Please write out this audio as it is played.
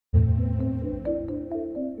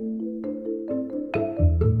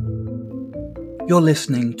You're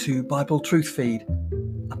listening to Bible Truth Feed,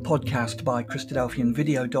 a podcast by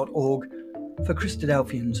christadelphianvideo.org for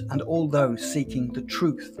Christadelphians and all those seeking the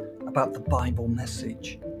truth about the Bible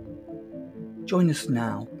message. Join us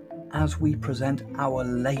now as we present our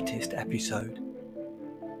latest episode.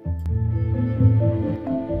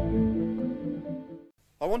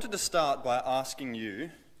 I wanted to start by asking you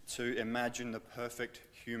to imagine the perfect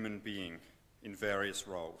human being in various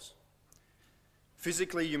roles.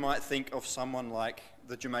 Physically, you might think of someone like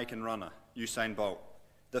the Jamaican runner, Usain Bolt,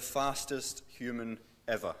 the fastest human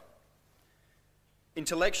ever.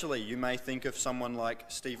 Intellectually, you may think of someone like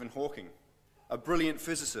Stephen Hawking, a brilliant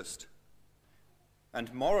physicist.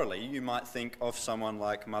 And morally, you might think of someone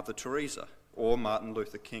like Mother Teresa or Martin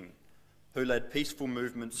Luther King, who led peaceful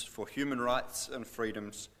movements for human rights and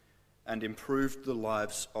freedoms and improved the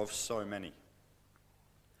lives of so many.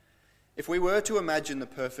 If we were to imagine the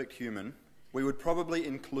perfect human, we would probably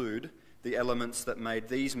include the elements that made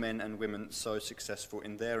these men and women so successful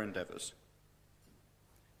in their endeavours.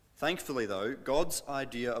 Thankfully, though, God's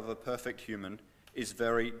idea of a perfect human is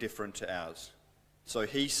very different to ours. So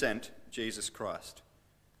he sent Jesus Christ,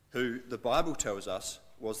 who the Bible tells us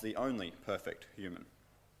was the only perfect human.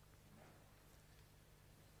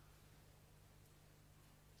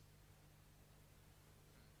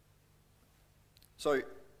 So,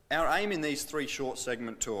 our aim in these three short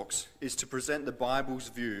segment talks is to present the Bible's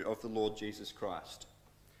view of the Lord Jesus Christ.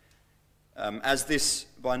 As this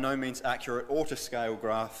by no means accurate autoscale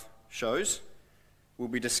graph shows, we'll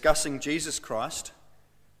be discussing Jesus Christ,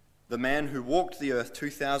 the man who walked the earth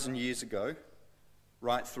 2,000 years ago,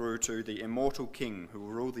 right through to the immortal King who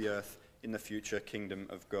will rule the earth in the future kingdom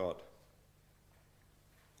of God.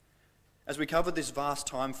 As we cover this vast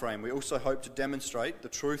time frame, we also hope to demonstrate the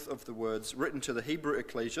truth of the words written to the Hebrew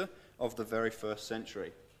ecclesia of the very first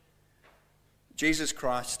century. Jesus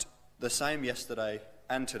Christ, the same yesterday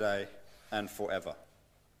and today and forever.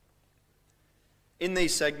 In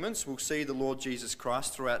these segments, we'll see the Lord Jesus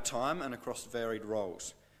Christ throughout time and across varied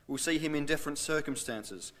roles. We'll see him in different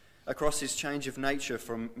circumstances, across his change of nature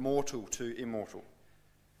from mortal to immortal.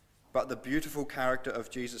 But the beautiful character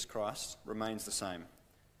of Jesus Christ remains the same.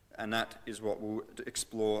 And that is what we'll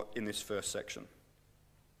explore in this first section.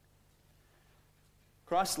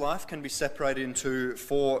 Christ's life can be separated into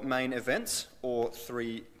four main events or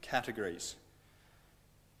three categories.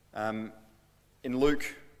 In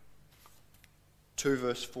Luke 2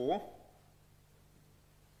 verse 4,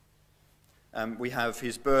 we have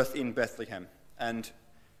his birth in Bethlehem. And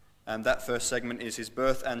that first segment is his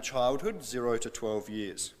birth and childhood, 0 to 12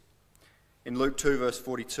 years. In Luke 2 verse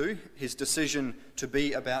 42, his decision to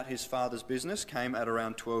be about his father's business came at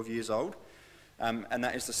around 12 years old, and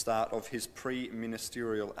that is the start of his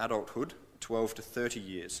pre-ministerial adulthood, 12 to 30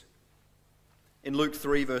 years. In Luke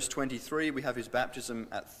 3 verse 23, we have his baptism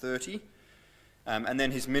at 30, and then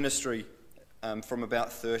his ministry from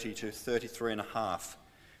about 30 to 33 and a half,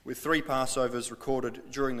 with 3 Passovers recorded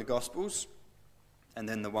during the Gospels, and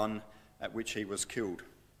then the one at which he was killed.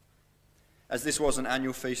 As this was an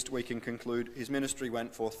annual feast, we can conclude his ministry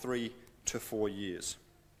went for 3 to 4 years.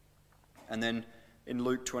 And then in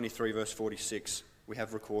Luke 23 verse 46, we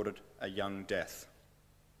have recorded a young death.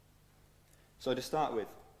 So to start with,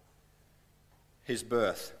 his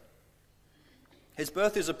birth. His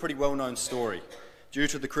birth is a pretty well-known story due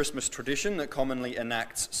to the Christmas tradition that commonly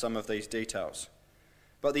enacts some of these details.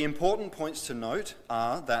 But the important points to note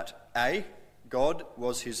are that A, God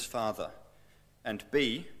was his father, and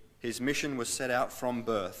B, his mission was set out from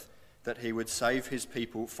birth, that he would save his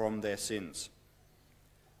people from their sins.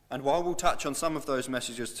 And while we'll touch on some of those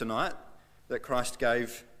messages tonight that Christ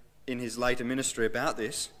gave in his later ministry about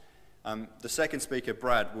this, the second speaker,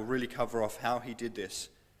 Brad, will really cover off how he did this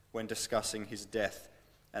when discussing his death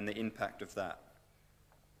and the impact of that.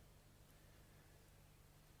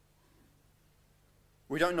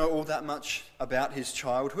 We don't know all that much about his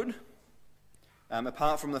childhood,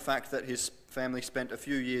 apart from the fact that his family spent a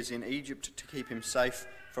few years in Egypt to keep him safe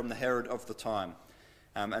from the Herod of the time.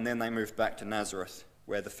 And then they moved back to Nazareth,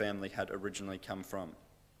 where the family had originally come from.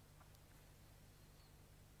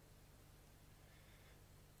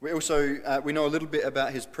 We also we know a little bit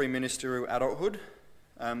about his pre-ministerial adulthood.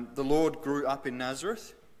 The Lord grew up in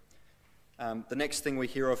Nazareth. The next thing we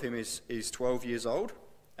hear of him is 12 years old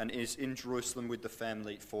and is in Jerusalem with the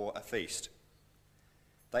family for a feast.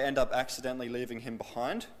 They end up accidentally leaving him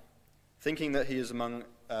behind, thinking that he is among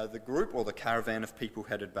the group or the caravan of people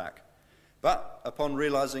headed back. But upon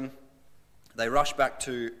realizing, they rush back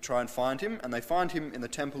to try and find him, and they find him in the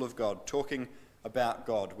temple of God, talking about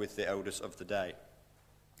God with the elders of the day.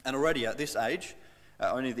 And already at this age,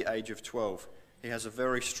 only the age of 12, he has a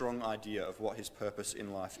very strong idea of what his purpose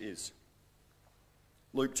in life is.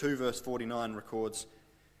 Luke 2 verse 49 records,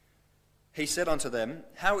 "He said unto them,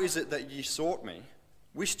 How is it that ye sought me?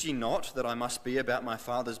 Wist ye not that I must be about my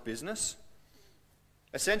Father's business?"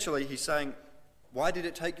 Essentially, he's saying, why did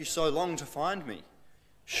it take you so long to find me?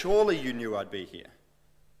 Surely you knew I'd be here.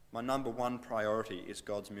 My number one priority is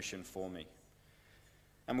God's mission for me.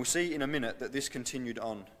 And we'll see in a minute that this continued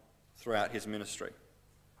on throughout his ministry.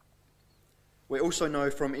 We also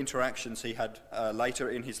know from interactions he had later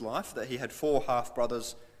in his life that he had 4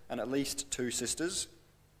 half-brothers and at least 2 sisters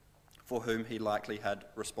for whom he likely had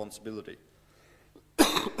responsibility.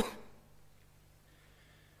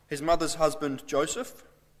 His mother's husband, Joseph,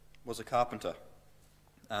 was a carpenter.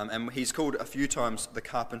 And he's called a few times the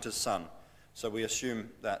carpenter's son. So we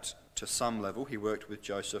assume that to some level he worked with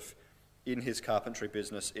Joseph in his carpentry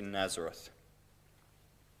business in Nazareth.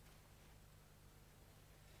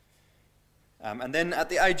 And then at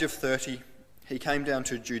the age of 30, he came down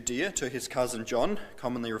to Judea to his cousin John,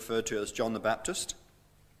 commonly referred to as John the Baptist,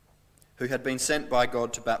 who had been sent by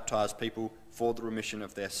God to baptize people for the remission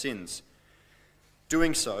of their sins,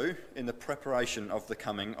 doing so in the preparation of the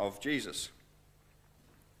coming of Jesus.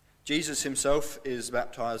 Jesus himself is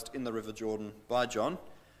baptized in the River Jordan by John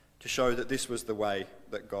to show that this was the way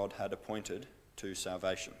that God had appointed to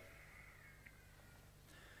salvation.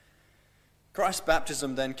 Christ's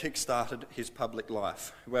baptism then kick-started his public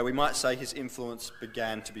life, where we might say his influence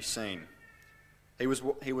began to be seen. He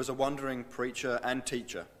was a wandering preacher and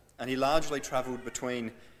teacher, and he largely travelled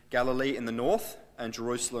between Galilee in the north and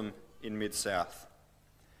Jerusalem in mid-south.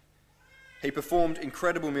 He performed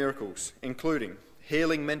incredible miracles, including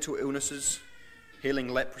healing mental illnesses, healing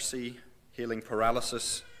leprosy, healing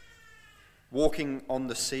paralysis, walking on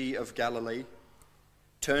the Sea of Galilee,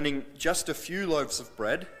 turning just a few loaves of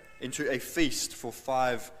bread into a feast for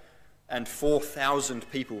 5,000 and 4,000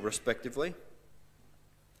 people respectively,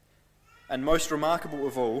 and most remarkable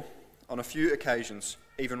of all, on a few occasions,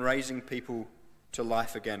 even raising people to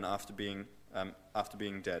life again after being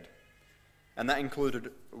dead. And that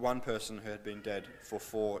included one person who had been dead for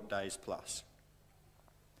 4 days plus.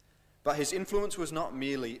 But his influence was not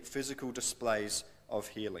merely physical displays of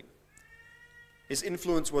healing. His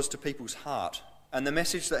influence was to people's heart, and the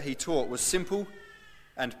message that he taught was simple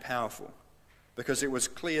and powerful, because it was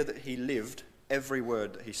clear that he lived every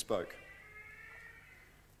word that he spoke.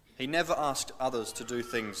 He never asked others to do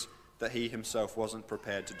things that he himself wasn't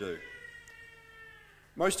prepared to do.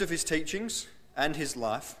 Most of his teachings and his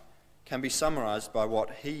life can be summarized by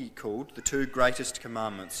what he called the 2 greatest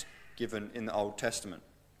commandments given in the Old Testament.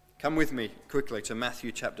 Come with me quickly to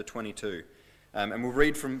Matthew chapter 22, and we'll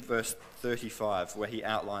read from verse 35, where he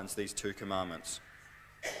outlines these 2 commandments.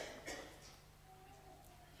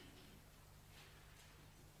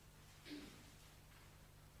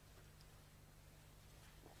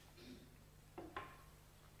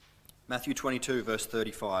 Matthew 22, verse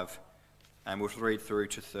 35, and we'll read through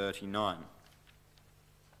to 39.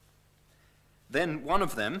 Then one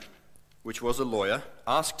of them, which was a lawyer,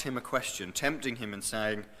 asked him a question, tempting him and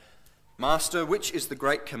saying, Master, which is the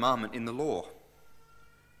great commandment in the law?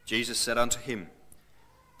 Jesus said unto him,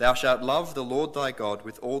 Thou shalt love the Lord thy God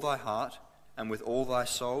with all thy heart, and with all thy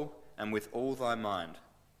soul, and with all thy mind.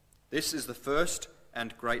 This is the first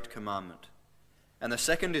and great commandment. And the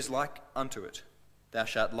second is like unto it, Thou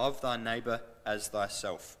shalt love thy neighbour as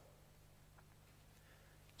thyself.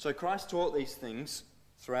 So Christ taught these things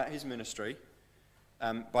throughout his ministry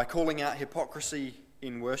by calling out hypocrisy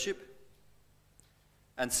in worship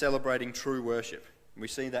and celebrating true worship. We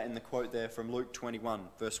see that in the quote there from Luke 21,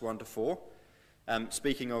 verse 1 to 4,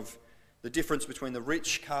 speaking of the difference between the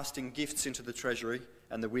rich casting gifts into the treasury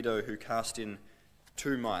and the widow who cast in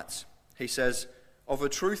 2 mites. He says, Of a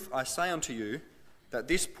truth I say unto you, that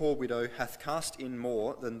this poor widow hath cast in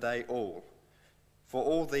more than they all. For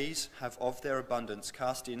all these have of their abundance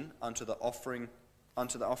cast in unto the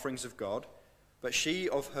offerings of God, but she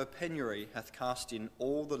of her penury hath cast in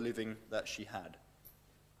all the living that she had.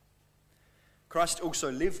 Christ also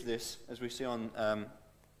lived this, as we see on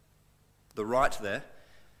the right there,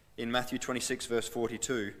 in Matthew 26, verse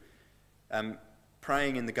 42,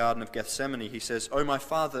 praying in the Garden of Gethsemane, he says, O my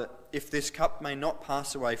Father, if this cup may not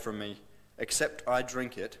pass away from me, except I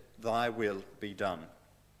drink it, thy will be done.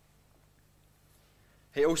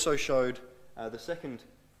 He also showed the second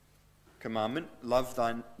commandment, love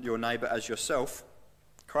your neighbour as yourself.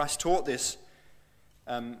 Christ taught this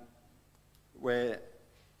where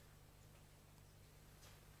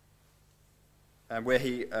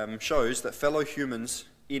he shows that fellow humans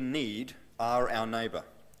in need are our neighbour,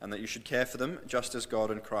 and that you should care for them just as God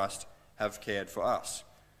and Christ have cared for us.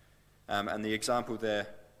 And the example there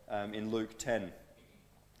in Luke 10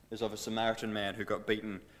 is of a Samaritan man who got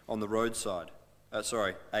beaten on the roadside.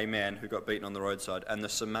 A man who got beaten on the roadside, and the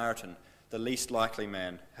Samaritan, the least likely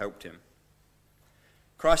man, helped him.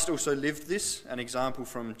 Christ also lived this, an example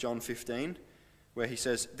from John 15, where he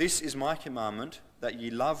says, "This is my commandment, that ye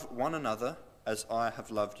love one another as I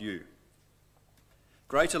have loved you.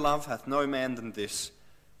 Greater love hath no man than this,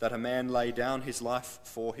 that a man lay down his life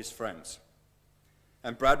for his friends."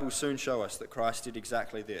 And Brad will soon show us that Christ did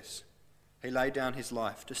exactly this. He laid down his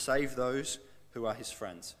life to save those who are his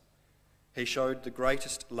friends. He showed the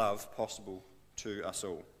greatest love possible to us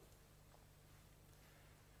all.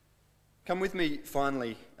 Come with me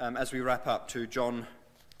finally, as we wrap up, to John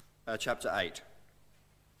chapter 8.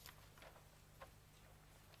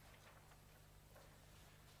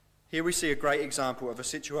 Here we see a great example of a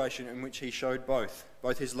situation in which he showed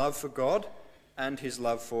both his love for God and his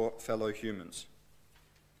love for fellow humans.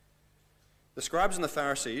 The scribes and the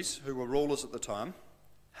Pharisees, who were rulers at the time,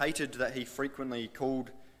 hated that he frequently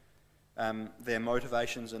called their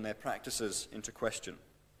motivations and their practices into question.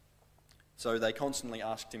 So they constantly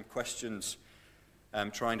asked him questions,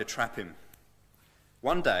 trying to trap him.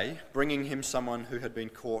 One day, bringing him someone who had been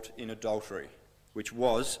caught in adultery, which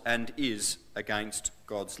was and is against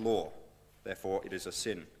God's law. Therefore, it is a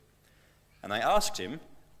sin. And they asked him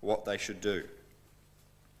what they should do.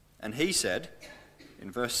 And he said,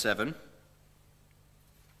 in verse 7,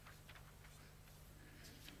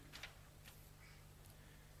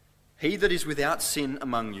 "He that is without sin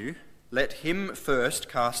among you, let him first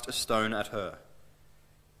cast a stone at her."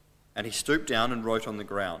 And he stooped down and wrote on the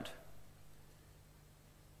ground.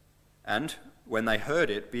 And when they heard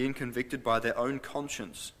it, being convicted by their own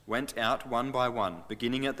conscience, went out one by one,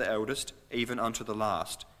 beginning at the eldest, even unto the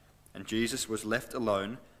last. And Jesus was left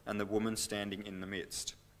alone, and the woman standing in the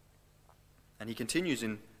midst. And he continues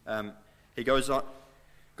he goes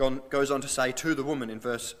on to say to the woman in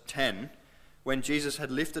verse 10, "When Jesus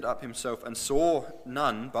had lifted up himself and saw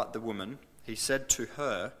none but the woman, he said to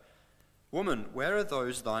her, Woman, where are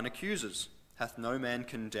those thine accusers? Hath no man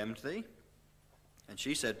condemned thee? And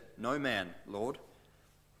she said, No man, Lord.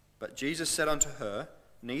 But Jesus said unto her,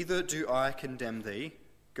 Neither do I condemn thee.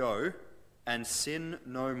 Go, and sin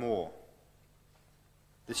no more."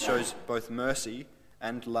 This shows both mercy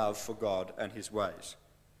and love for God and his ways.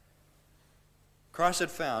 Christ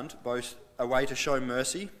had found both a way to show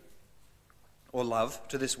mercy or love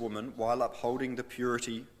to this woman while upholding the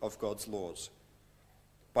purity of God's laws.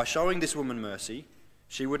 By showing this woman mercy,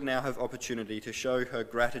 she would now have opportunity to show her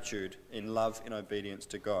gratitude in love and obedience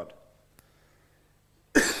to God.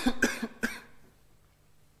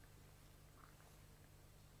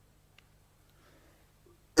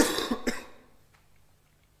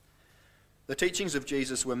 The teachings of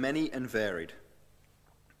Jesus were many and varied,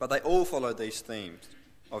 but they all followed these themes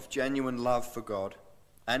of genuine love for God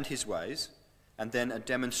and his ways, and then a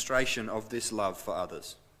demonstration of this love for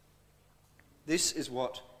others. This is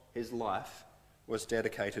what his life was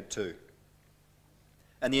dedicated to.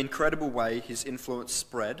 And the incredible way his influence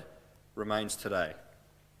spread remains today.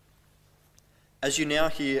 As you now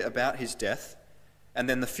hear about his death, and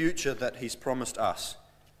then the future that he's promised us,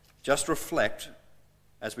 just reflect,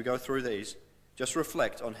 as we go through these, just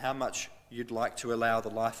reflect on how much you'd like to allow the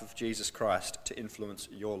life of Jesus Christ to influence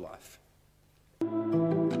your life.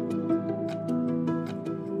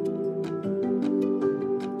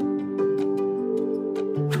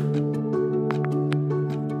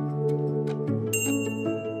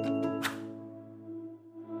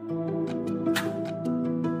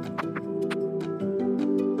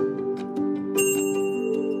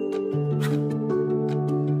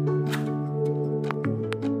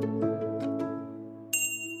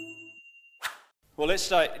 Well,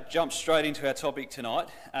 let's jump straight into our topic tonight.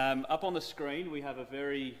 Up on the screen, we have a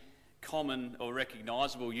very common or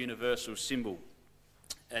recognisable universal symbol.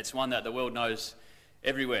 It's one that the world knows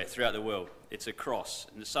everywhere throughout the world. It's a cross,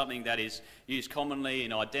 and it's something that is used commonly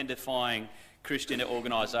in identifying Christian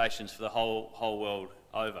organisations for the whole world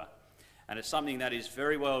over. And it's something that is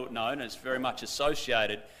very well known, and it's very much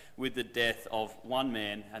associated with the death of one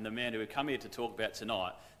man, and the man who we come here to talk about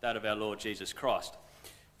tonight, that of our Lord Jesus Christ.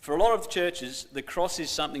 For a lot of churches, the cross is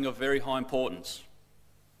something of very high importance.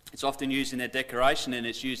 It's often used in their decoration, and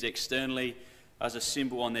it's used externally as a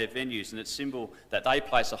symbol on their venues, and it's a symbol that they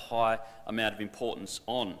place a high amount of importance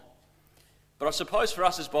on. But I suppose for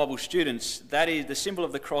us as Bible students, that is, the symbol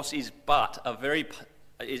of the cross is a part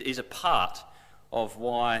of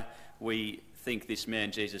why we think this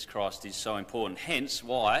man Jesus Christ is so important. Hence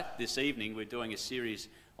why this evening we're doing a series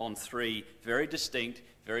on three very distinct,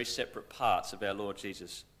 very separate parts of our Lord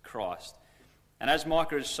Jesus Christ. And as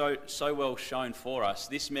Micah has so well shown for us,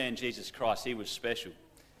 this man, Jesus Christ, he was special.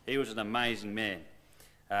 He was an amazing man.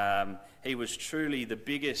 He was truly the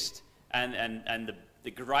biggest and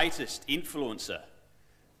the greatest influencer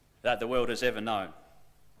that the world has ever known.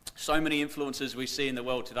 So many influencers we see in the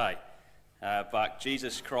world today, but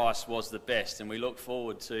Jesus Christ was the best, and we look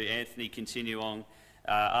forward to Anthony continue on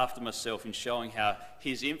after myself in showing how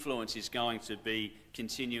his influence is going to be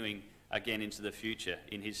continuing again into the future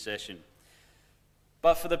in his session.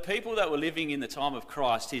 But for the people that were living in the time of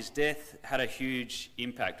Christ, his death had a huge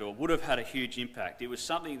impact, or would have had a huge impact. It was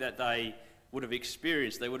something that they would have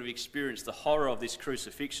experienced. They would have experienced the horror of this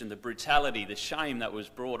crucifixion, the brutality, the shame that was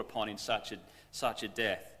brought upon in such a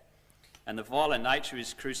death. And the violent nature of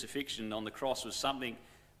his crucifixion on the cross was something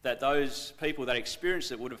that those people that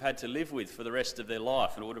experienced it would have had to live with for the rest of their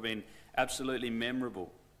life, and it would have been absolutely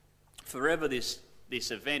memorable. Forever this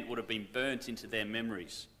event would have been burnt into their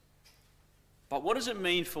memories. But what does it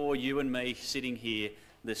mean for you and me sitting here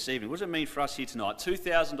this evening? What does it mean for us here tonight,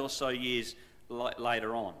 2,000 or so years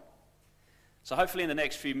later on? So hopefully in the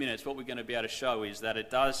next few minutes what we're going to be able to show is that it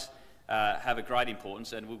does have a great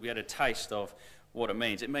importance, and we'll get a taste of what it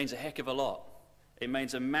means. It means a heck of a lot. It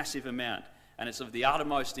means a massive amount, and it's of the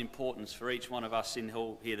uttermost importance for each one of us in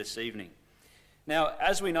hall here this evening. Now,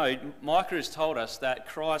 as we know, Micah has told us that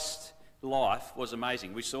Christ's life was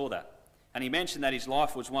amazing. We saw that. And he mentioned that his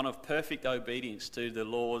life was one of perfect obedience to the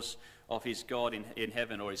laws of his God in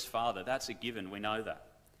heaven, or his Father. That's a given, we know that.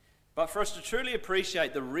 But for us to truly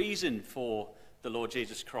appreciate the reason for the Lord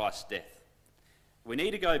Jesus Christ's death, we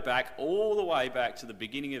need to go back all the way back to the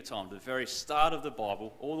beginning of time, the very start of the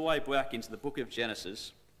Bible, all the way back into the book of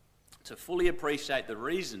Genesis, to fully appreciate the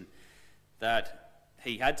reason that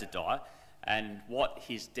he had to die and what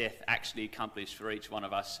his death actually accomplished for each one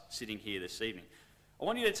of us sitting here this evening. I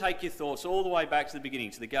want you to take your thoughts all the way back to the beginning,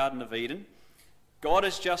 to the Garden of Eden. God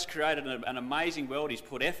has just created an amazing world. He's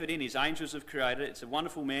put effort in. His angels have created it. It's a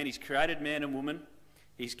wonderful man. He's created man and woman.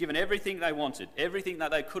 He's given everything they wanted. Everything that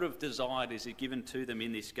they could have desired is given to them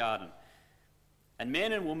in this garden. And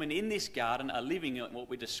man and woman in this garden are living in what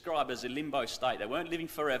we describe as a limbo state. They weren't living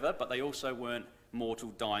forever, but they also weren't mortal,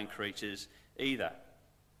 dying creatures either.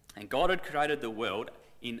 And God had created the world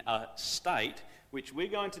in a state which we're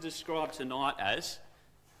going to describe tonight as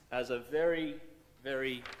a very,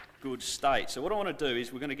 very good state. So what I want to do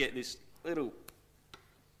is we're going to get this little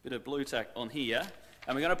bit of blue tack on here,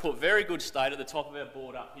 and we're going to put very good state at the top of our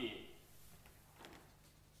board up here.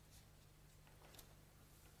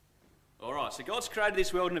 All right, so God's created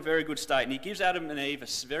this world in a very good state, and he gives Adam and Eve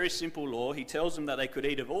a very simple law. He tells them that they could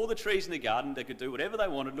eat of all the trees in the garden, they could do whatever they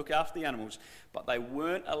wanted, look after the animals, but they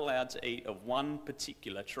weren't allowed to eat of one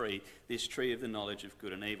particular tree, this tree of the knowledge of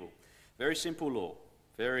good and evil. Very simple law.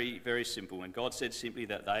 Very, very simple. And God said simply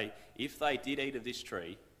that if they did eat of this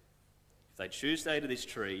tree, if they choose to eat of this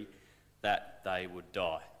tree, that they would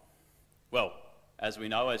die. Well, as we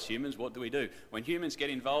know as humans, what do? When humans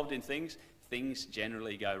get involved in things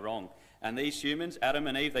generally go wrong. And these humans, Adam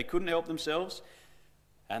and Eve, they couldn't help themselves,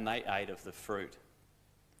 and they ate of the fruit.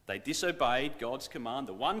 They disobeyed God's command,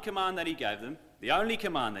 the one command that he gave them, the only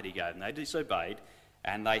command that he gave them. They disobeyed,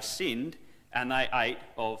 and they sinned, and they ate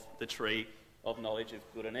of the tree of knowledge of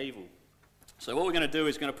good and evil. So what we're going to do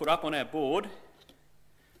is going to put up on our board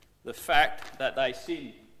the fact that they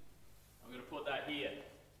sinned. I'm going to put that here.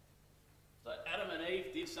 So Adam and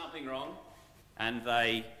Eve did something wrong, and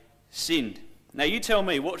they sinned. Now you tell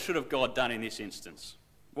me, what should have God done in this instance?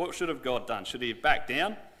 What should have God done? Should he have backed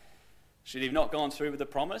down? Should he have not gone through with the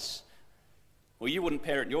promise? Well, you wouldn't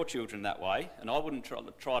parent your children that way, and I wouldn't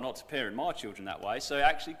try not to parent my children that way, so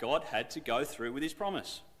actually God had to go through with his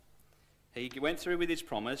promise. He went through with his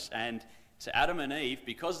promise, and to Adam and Eve,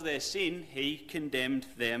 because of their sin, he condemned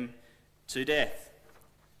them to death.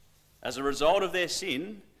 As a result of their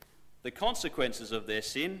sin, the consequences of their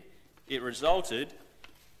sin, it resulted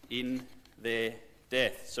in their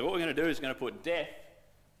death. So what we're going to do is going to put death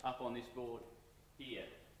up on this board here,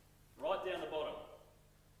 right down the bottom.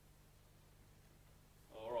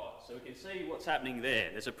 All right, so we can see what's happening there.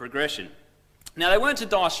 There's a progression. Now, they weren't to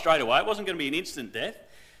die straight away. It wasn't going to be an instant death.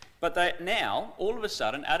 But now, all of a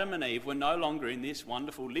sudden, Adam and Eve were no longer in this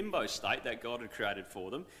wonderful limbo state that God had created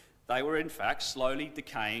for them. They were, in fact, slowly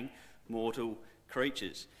decaying mortal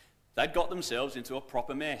creatures. They'd got themselves into a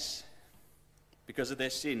proper mess because of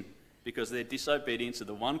their sin, because of their disobedience to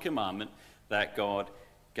the one commandment that God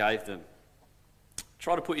gave them.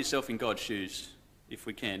 Try to put yourself in God's shoes, if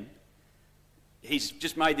we can. He's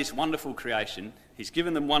just made this wonderful creation. He's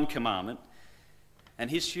given them one commandment. And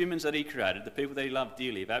his humans that he created, the people that he loved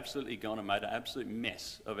dearly, have absolutely gone and made an absolute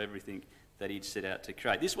mess of everything that he'd set out to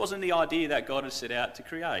create. This wasn't the idea that God had set out to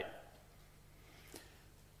create.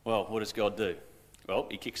 Well, what does God do? Well,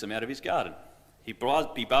 he kicks them out of his garden. He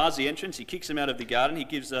bars the entrance, he kicks them out of the garden, he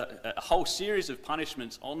gives a whole series of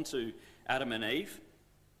punishments onto Adam and Eve.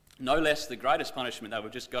 No less the greatest punishment that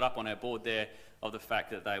we've just got up on our board there of the fact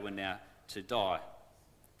that they were now to die.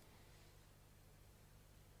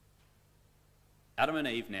 Adam and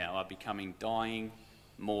Eve now are becoming dying,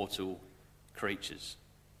 mortal creatures,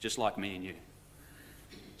 just like me and you.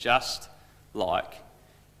 Just like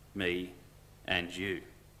me and you.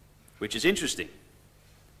 Which is interesting,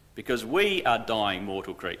 because we are dying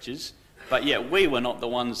mortal creatures, but yet we were not the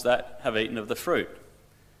ones that have eaten of the fruit.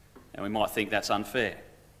 And we might think that's unfair.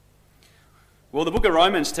 Well, the book of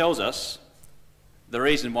Romans tells us the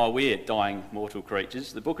reason why we're dying mortal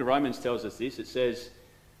creatures. The book of Romans tells us this. It says,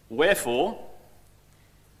 "Wherefore,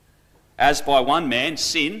 as by one man,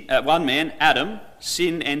 Adam,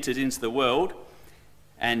 sin entered into the world,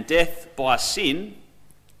 and death by sin,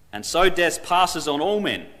 and so death passes on all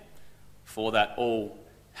men, for that all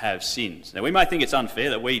have sinned." Now, we may think it's unfair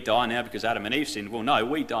that we die now because Adam and Eve sinned. Well, no,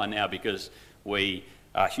 we die now because we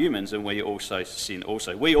are humans and we also sin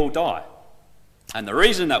also. We all die. And the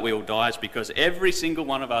reason that we all die is because every single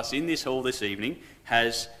one of us in this hall this evening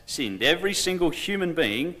has sinned. Every single human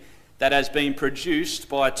being that has been produced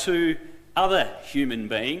by two other human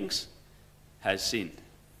beings has sinned.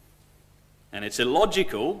 And it's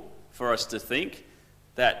illogical for us to think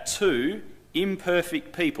that two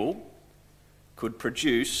imperfect people could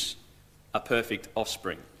produce a perfect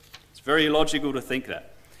offspring. It's very illogical to think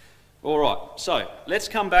that. All right, so let's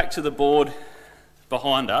come back to the board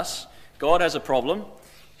behind us. God has a problem.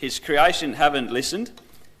 His creation haven't listened,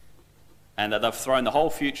 and that they've thrown the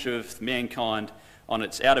whole future of mankind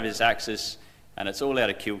out of his axis, and it's all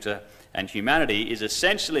out of kilter. And humanity is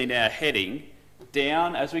essentially now heading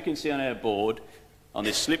down, as we can see on our board, on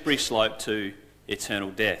this slippery slope to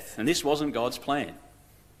eternal death. And this wasn't God's plan.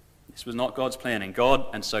 This was not God's plan.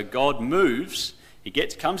 And so God moves,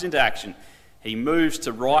 comes into action. He moves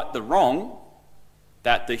to right the wrong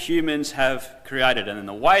that the humans have created. And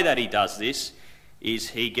the way that he does this is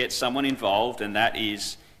he gets someone involved, and that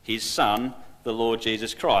is his son, the Lord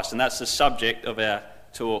Jesus Christ. And that's the subject of our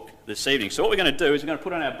talk this evening. So what we're going to do is we're going to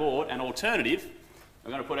put on our board an alternative.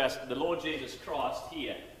 We're going to put the Lord Jesus Christ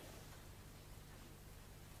here.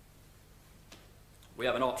 We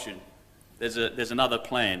have an option. There's another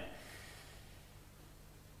plan.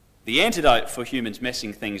 The antidote for humans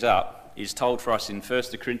messing things up is told for us in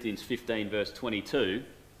 1 Corinthians 15 verse 22.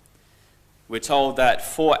 We're told that,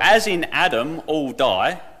 "For as in Adam all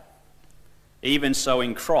die, even so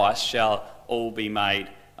in Christ shall all be made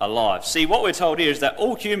alive." See, what we're told here is that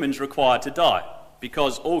all humans are required to die,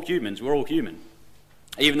 because we're all human.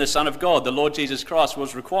 Even the Son of God, the Lord Jesus Christ,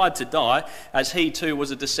 was required to die, as he too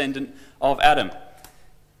was a descendant of Adam.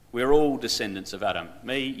 We're all descendants of Adam,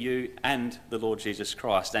 me, you, and the Lord Jesus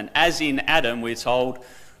Christ. And as in Adam, we're told,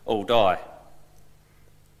 all die.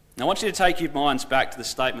 Now, I want you to take your minds back to the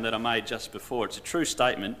statement that I made just before. It's a true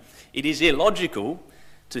statement. It is illogical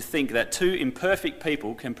to think that two imperfect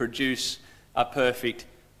people can produce a perfect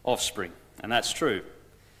offspring. And that's true.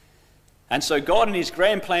 And so God, in his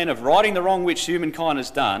grand plan of righting the wrong which humankind has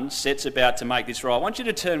done, sets about to make this right. I want you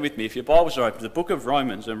to turn with me, if your Bibles are open, to the book of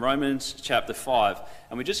Romans, and Romans chapter 5.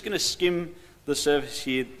 And we're just going to skim the surface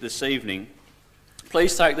here this evening.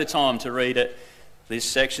 Please take the time to read it, this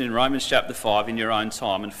section in Romans chapter 5, in your own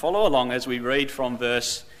time, and follow along as we read from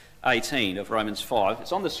verse 18 of Romans 5.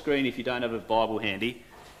 It's on the screen if you don't have a Bible handy.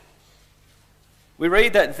 We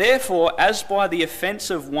read that, "Therefore, as by the offence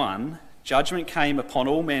of one, judgment came upon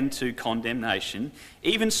all men to condemnation,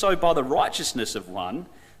 even so by the righteousness of one,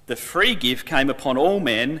 the free gift came upon all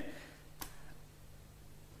men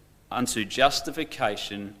unto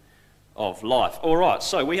justification of life." All right,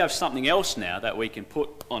 so we have something else now that we can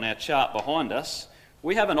put on our chart behind us.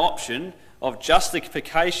 We have an option of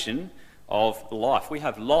justification of life. We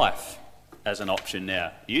have life as an option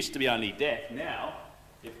now. It used to be only death. Now,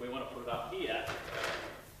 if we want to put it up here,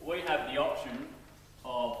 we have the option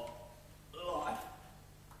of life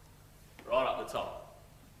right up the top.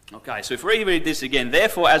 Okay, so if we read this again,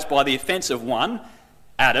 "Therefore, as by the offence of one,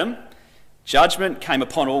 Adam, judgment came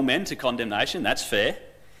upon all men to condemnation," that's fair.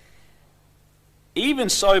 "Even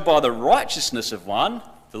so by the righteousness of one,"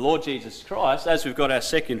 the Lord Jesus Christ, as we've got our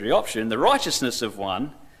secondary option, the righteousness of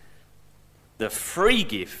one, the free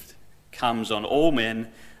gift comes on all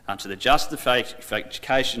men unto the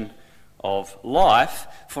justification of life.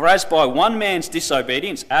 "For as by one man's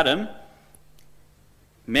disobedience, Adam,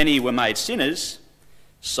 many were made sinners,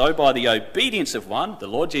 so by the obedience of one," the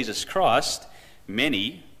Lord Jesus Christ,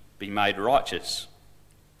 "many be made righteous.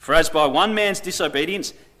 For as by one man's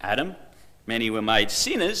disobedience, Adam, many were made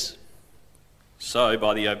sinners, so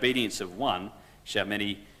by the obedience of one shall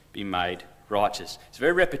many be made righteous. It's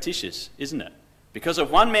very repetitious, isn't it? Because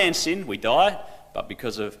of one man's sin, we die, but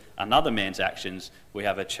because of another man's actions, we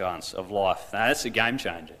have a chance of life. Now, that's a game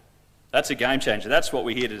changer. That's a game changer. That's what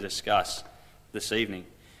we're here to discuss this evening.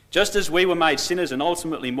 Just as we were made sinners and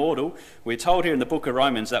ultimately mortal, we're told here in the book of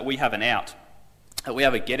Romans that we have an out, that we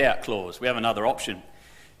have a get-out clause, we have another option.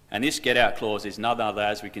 And this get-out clause is none other,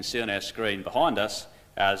 as we can see on our screen behind us,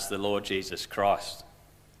 as the Lord Jesus Christ.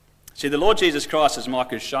 See, the Lord Jesus Christ, as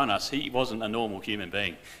Mike has shown us, he wasn't a normal human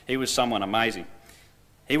being. He was someone amazing.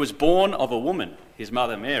 He was born of a woman, his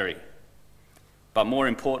mother Mary. But more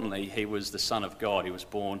importantly, he was the Son of God. He was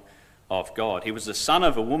born of God. He was the son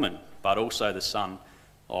of a woman, but also the Son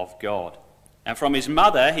of God. And from his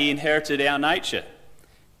mother, he inherited our nature.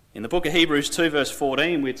 In the book of Hebrews 2, verse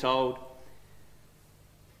 14, we're told,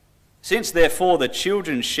 "Since therefore the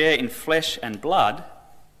children share in flesh and blood,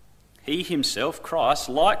 he himself, Christ,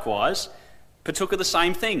 likewise partook of the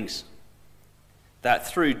same things, that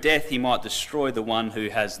through death he might destroy the one who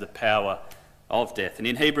has the power of death." And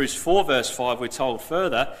in Hebrews 4 verse 5 we're told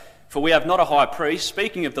further, "For we have not a high priest,"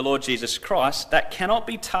 speaking of the Lord Jesus Christ, "that cannot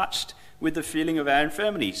be touched with the feeling of our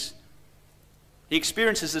infirmities." He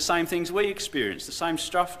experiences the same things we experience, the same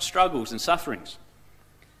struggles and sufferings.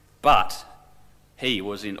 "But he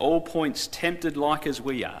was in all points tempted like as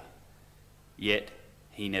we are, yet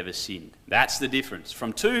he never sinned." That's the difference.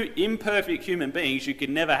 From two imperfect human beings, you could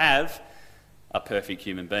never have a perfect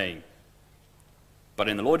human being. But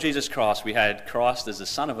in the Lord Jesus Christ, we had Christ as the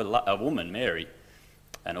son of a woman, Mary,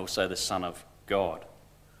 and also the Son of God.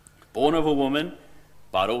 Born of a woman,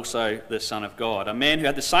 but also the Son of God. A man who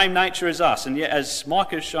had the same nature as us, and yet, as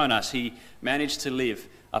Mike has shown us, he managed to live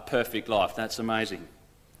a perfect life. That's amazing.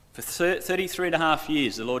 For 33 and a half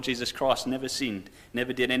years, the Lord Jesus Christ never sinned,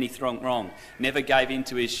 never did anything wrong, never gave in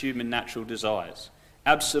to his human natural desires.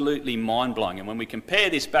 Absolutely mind-blowing. And when we compare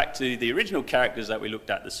this back to the original characters that we looked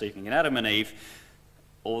at this evening, in Adam and Eve,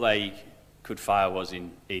 all they could fail was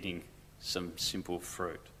in eating some simple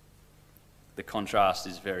fruit. The contrast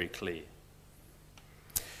is very clear.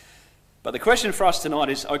 But the question for us tonight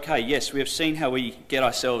is, okay, yes, we have seen how we got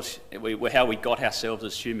ourselves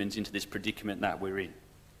as humans into this predicament that we're in.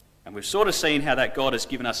 And we've sort of seen how that God has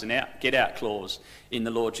given us a get-out clause in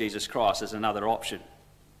the Lord Jesus Christ as another option.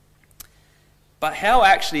 But how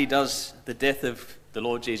actually does the death of the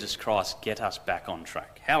Lord Jesus Christ get us back on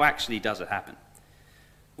track? How actually does it happen?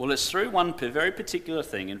 Well, it's through one very particular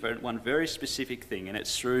thing and one very specific thing, and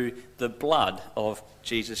it's through the blood of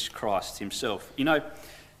Jesus Christ himself. You know,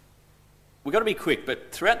 we've got to be quick,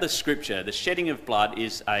 but throughout the scripture, the shedding of blood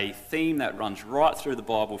is a theme that runs right through the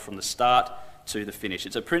Bible from the start to the finish.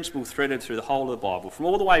 It's a principle threaded through the whole of the Bible. From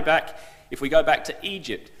all the way back, if we go back to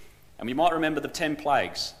Egypt, and we might remember the 10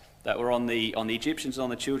 plagues that were on the Egyptians and on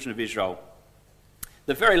the children of Israel.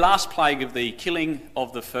 The very last plague of the killing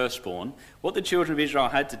of the firstborn, what the children of Israel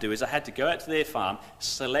had to do is they had to go out to their farm,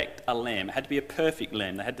 select a lamb. It had to be a perfect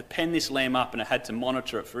lamb. They had to pen this lamb up and it had to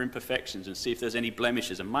monitor it for imperfections and see if there's any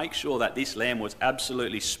blemishes and make sure that this lamb was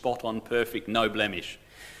absolutely spot on, perfect, no blemish.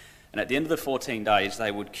 And at the end of the 14 days,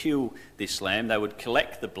 they would kill this lamb, they would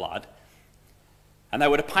collect the blood, and they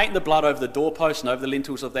were to paint the blood over the doorposts and over the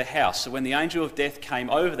lintels of their house. So when the angel of death came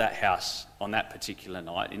over that house on that particular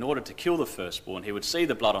night, in order to kill the firstborn, he would see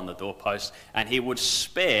the blood on the doorpost and he would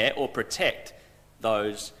spare or protect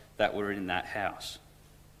those that were in that house.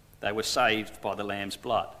 They were saved by the lamb's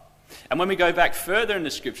blood. And when we go back further in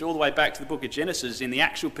the scripture, all the way back to the book of Genesis, in the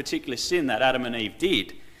actual particular sin that Adam and Eve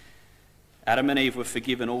did, Adam and Eve were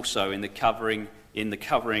forgiven also in the covering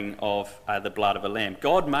of the blood of a lamb.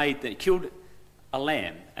 God killed a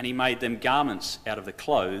lamb, and he made them garments out of the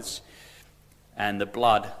clothes, and the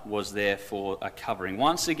blood was there for a covering.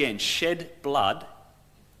 Once again, shed blood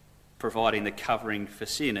providing the covering for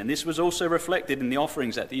sin. And this was also reflected in the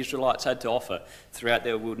offerings that the Israelites had to offer throughout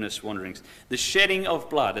their wilderness wanderings. The shedding of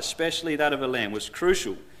blood, especially that of a lamb, was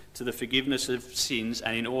crucial to the forgiveness of sins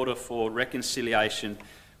and in order for reconciliation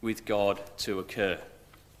with God to occur.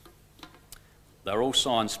 They're all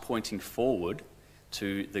signs pointing forward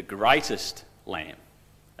to the greatest lamb,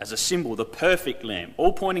 as a symbol, the perfect lamb,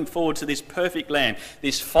 all pointing forward to this perfect lamb,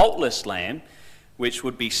 this faultless lamb, which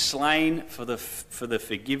would be slain for the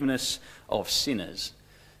forgiveness of sinners,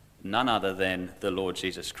 none other than the Lord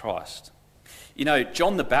Jesus Christ. You know,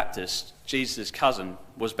 John the Baptist, Jesus' cousin,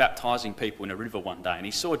 was baptising people in a river one day, and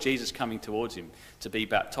he saw Jesus coming towards him to be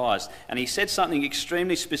baptised, and he said something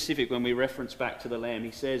extremely specific when we reference back to the lamb.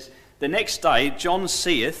 He says, "The next day John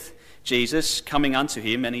seeth Jesus coming unto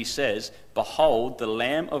him, and he says, "Behold, the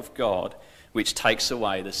Lamb of God, which takes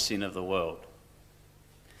away the sin of the world."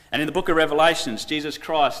 And in the book of Revelations, Jesus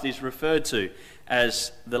Christ is referred to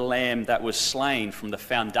as the Lamb that was slain from the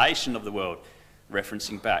foundation of the world,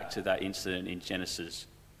 referencing back to that incident in Genesis.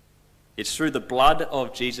 It's through the blood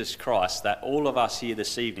of Jesus Christ that all of us here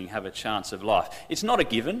this evening have a chance of life. It's not a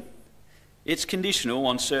given. It's conditional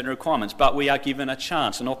on certain requirements, but we are given a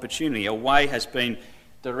chance, an opportunity. A way has been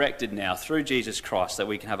directed now through Jesus Christ that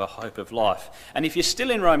we can have a hope of life. And if you're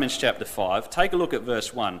still in Romans chapter 5, take a look at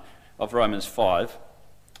verse 1 of Romans 5.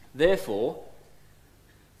 "Therefore,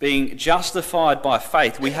 being justified by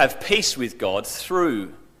faith, we have peace with God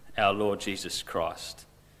through our Lord Jesus Christ,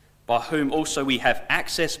 by whom also we have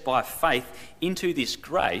access by faith into this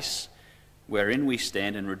grace wherein we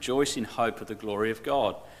stand and rejoice in hope of the glory of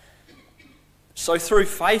God." So through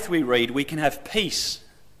faith, we read, we can have peace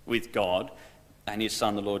with God and his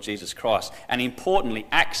Son, the Lord Jesus Christ. And importantly,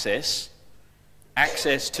 access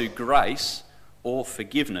to grace or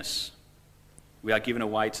forgiveness. We are given a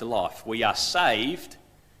way to life. We are saved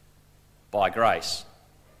by grace.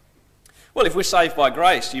 Well, if we're saved by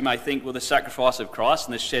grace, you may think, well, the sacrifice of Christ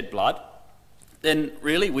and the shed blood, then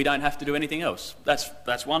really we don't have to do anything else.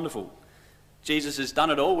 That's wonderful. Jesus has done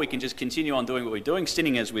it all. We can just continue on doing what we're doing,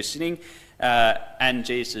 sinning as we're sinning, and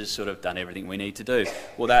Jesus has sort of done everything we need to do.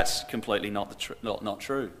 Well, that's completely not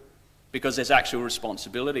true, because there's actual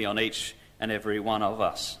responsibility on each and every one of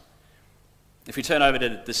us. If we turn over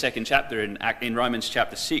to the second chapter in Romans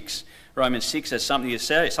chapter 6, Romans 6 has something to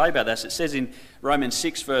say about this. It says in Romans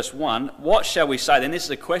 6 verse 1, "What shall we say?" Then this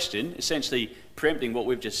is a question, essentially preempting what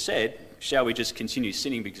we've just said. Shall we just continue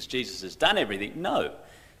sinning because Jesus has done everything? No.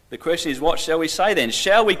 The question is, what shall we say then?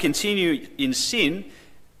 Shall we continue in sin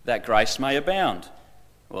that grace may abound?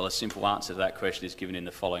 Well, a simple answer to that question is given in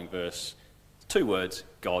the following verse. 2 words: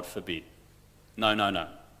 God forbid. No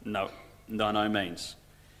means.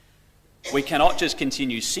 We cannot just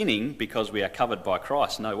continue sinning because we are covered by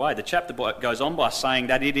Christ. No way. The chapter goes on by saying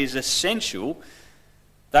that it is essential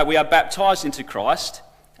that we are baptised into Christ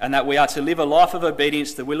and that we are to live a life of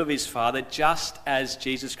obedience to the will of his Father, just as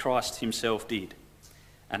Jesus Christ himself did.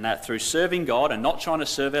 And that through serving God and not trying to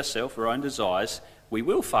serve ourselves or our own desires, we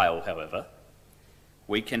will fail, however.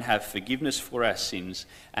 We can have forgiveness for our sins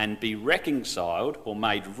and be reconciled or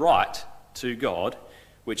made right to God,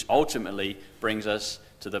 which ultimately brings us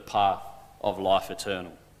to the path of life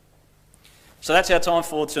eternal. So that's our time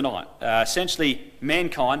for tonight. Essentially,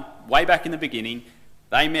 mankind, way back in the beginning,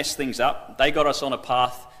 they messed things up. They got us on a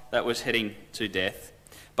path that was heading to death.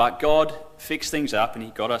 But God fixed things up and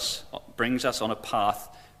he brings us on a path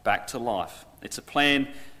back to life. It's a plan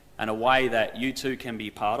and a way that you too can be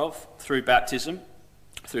part of through baptism,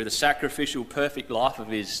 through the sacrificial, perfect life of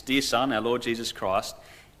his dear Son, our Lord Jesus Christ,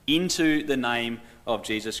 into the name of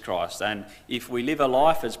Jesus Christ. And if we live a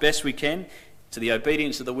life as best we can to the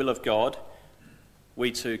obedience of the will of God,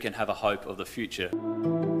 we too can have a hope of the future.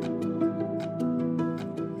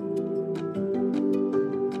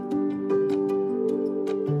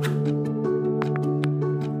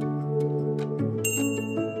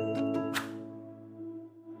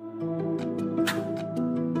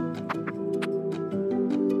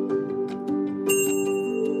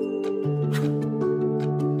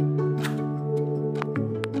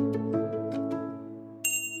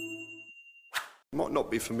 Might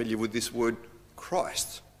not be familiar with this word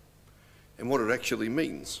Christ and what it actually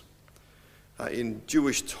means. In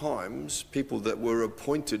Jewish times, people that were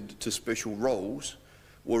appointed to special roles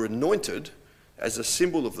were anointed as a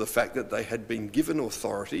symbol of the fact that they had been given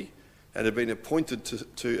authority and had been appointed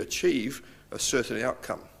to achieve a certain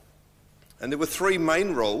outcome. And there were 3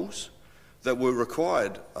 main roles that were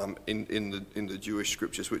required in the Jewish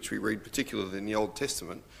scriptures, which we read particularly in the Old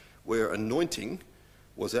Testament, where anointing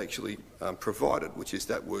was actually provided, which is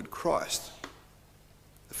that word Christ.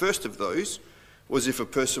 The first of those was if a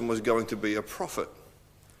person was going to be a prophet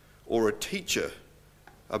or a teacher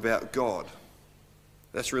about God.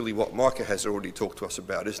 That's really what Micah has already talked to us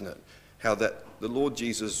about, isn't it? How that the Lord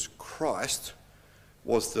Jesus Christ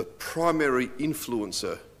was the primary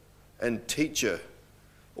influencer and teacher,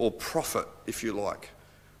 or prophet, if you like,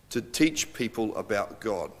 to teach people about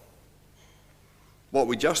God. What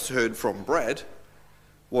we just heard from Brad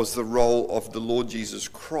was the role of the Lord Jesus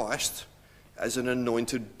Christ as an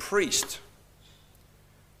anointed priest.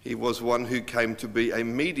 He was one who came to be a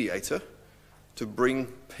mediator to bring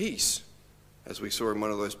peace, as we saw in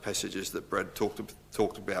one of those passages that Brad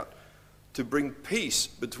talked about, to bring peace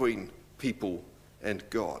between people and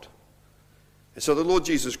God. And so the Lord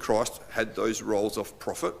Jesus Christ had those roles of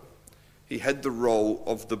prophet, he had the role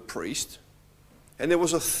of the priest, And there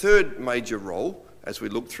was a third major role, as we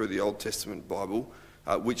look through the Old Testament Bible,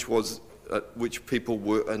 which people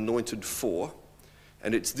were anointed for.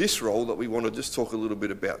 And it's this role that we want to just talk a little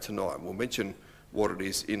bit about tonight. We'll mention what it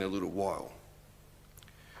is in a little while.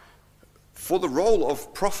 For the role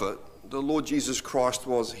of prophet, the Lord Jesus Christ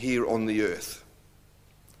was here on the earth.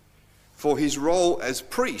 For his role as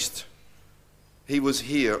priest, he was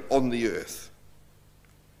here on the earth.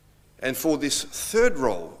 And for this third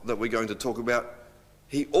role that we're going to talk about,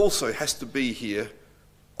 he also has to be here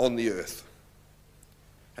on the earth.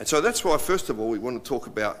 And so that's why, first of all, we want to talk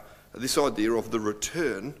about this idea of the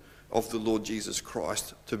return of the Lord Jesus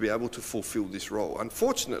Christ to be able to fulfill this role.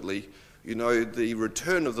 Unfortunately, you know, the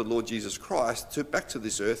return of the Lord Jesus Christ back to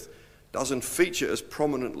this earth doesn't feature as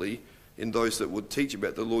prominently in those that would teach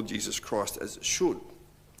about the Lord Jesus Christ as it should.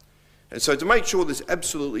 And so to make sure there's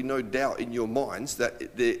absolutely no doubt in your minds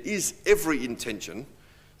that there is every intention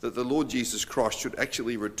that the Lord Jesus Christ should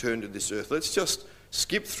actually return to this earth, let's just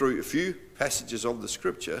skip through a few passages of the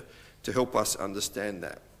scripture to help us understand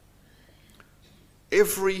that.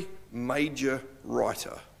 Every major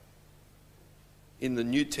writer in the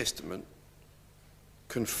New Testament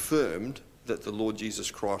confirmed that the Lord Jesus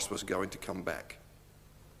Christ was going to come back,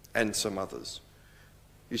 and some others.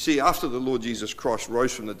 You see, after the Lord Jesus Christ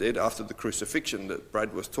rose from the dead, after the crucifixion that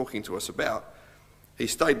Brad was talking to us about, he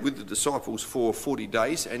stayed with the disciples for 40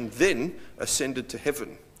 days and then ascended to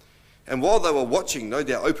heaven. And while they were watching, no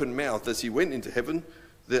doubt open-mouthed as he went into heaven,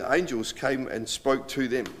 the angels came and spoke to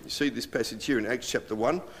them. You see this passage here in Acts chapter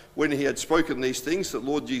 1. When he had spoken these things, the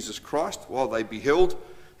Lord Jesus Christ, while they beheld,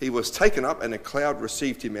 he was taken up, and a cloud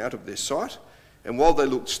received him out of their sight. And while they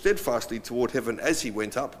looked steadfastly toward heaven as he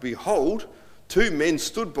went up, behold, two men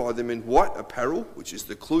stood by them in white apparel, which is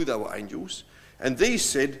the clue they were angels. And these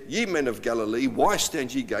said, Ye men of Galilee, why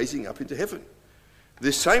stand ye gazing up into heaven?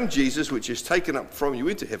 This same Jesus which is taken up from you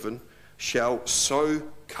into heaven shall so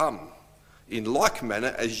come in like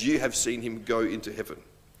manner as you have seen him go into heaven.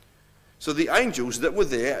 So the angels that were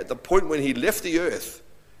there at the point when he left the earth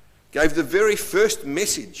gave the very first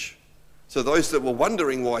message. So those that were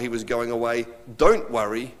wondering why he was going away, don't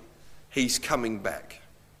worry, he's coming back.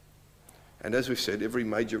 And as we've said, every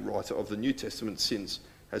major writer of the New Testament since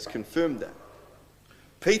has confirmed that.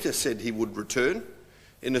 Peter said he would return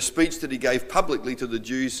in a speech that he gave publicly to the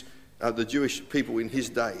Jews, the Jewish people in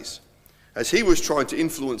his days, as he was trying to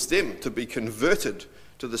influence them to be converted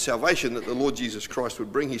to the salvation that the Lord Jesus Christ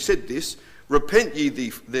would bring. He said this, Repent ye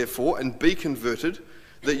therefore and be converted,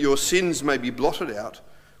 that your sins may be blotted out,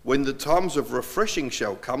 when the times of refreshing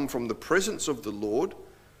shall come from the presence of the Lord,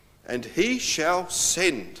 and he shall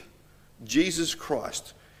send Jesus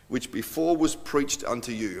Christ, which before was preached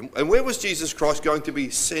unto you. And where was Jesus Christ going to be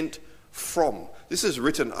sent from? This is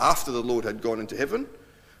written after the Lord had gone into heaven.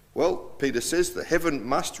 Well, Peter says the heaven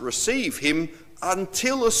must receive him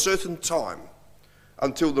until a certain time,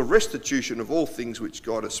 until the restitution of all things which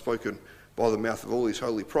God has spoken by the mouth of all his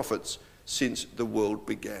holy prophets since the world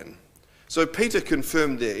began. So Peter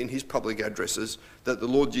confirmed there in his public addresses that the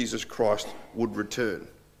Lord Jesus Christ would return.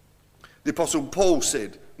 The Apostle Paul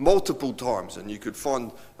said multiple times, and you could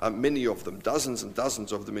find many of them, dozens and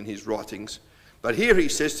dozens of them in his writings, but here he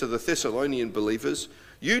says to the Thessalonian believers,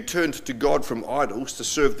 you turned to God from idols to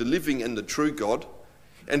serve the living and the true God,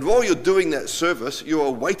 and while you're doing that service, you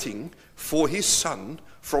are waiting for his Son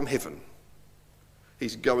from heaven.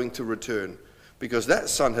 He's going to return, because that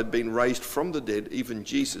Son had been raised from the dead, even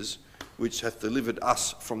Jesus, which hath delivered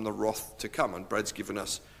us from the wrath to come. And Brad's given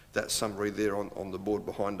us that summary there on the board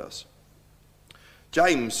behind us.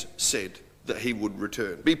 James said that he would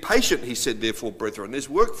return. Be patient, he said, therefore, brethren. There's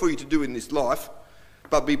work for you to do in this life,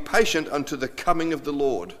 but be patient unto the coming of the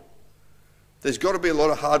Lord. There's got to be a lot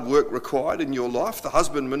of hard work required in your life. The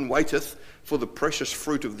husbandman waiteth for the precious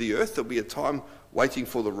fruit of the earth. There'll be a time waiting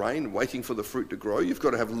for the rain, waiting for the fruit to grow. You've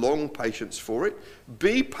got to have long patience for it.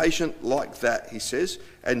 Be patient like that, he says,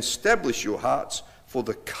 and establish your hearts, for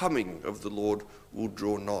the coming of the Lord will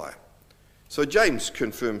draw nigh. So James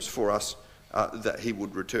confirms for us that he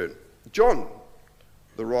would return. John,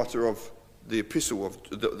 the writer of the epistle of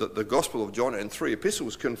the Gospel of John and 3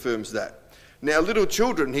 epistles, confirms that. Now, little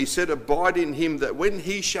children, he said, abide in him, that when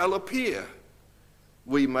he shall appear,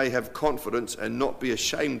 we may have confidence and not be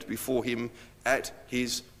ashamed before him at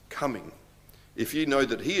his coming. If you know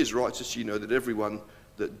that he is righteous, you know that everyone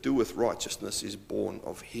that doeth righteousness is born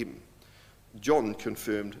of him. John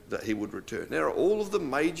confirmed that he would return. Now, all of the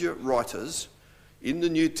major writers in the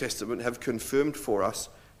New Testament have confirmed for us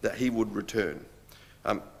that he would return.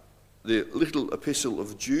 The little epistle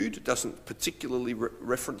of Jude doesn't particularly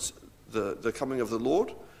reference the coming of the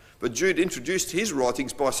Lord, But Jude introduced his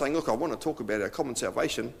writings by saying, look, I want to talk about our common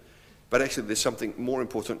salvation, but actually there's something more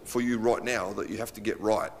important for you right now that you have to get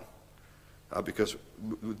right. Because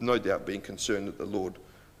with no doubt being concerned that the Lord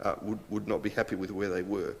would not be happy with where they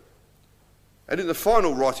were. And in the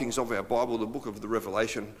final writings of our Bible, the book of the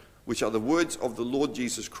Revelation, which are the words of the Lord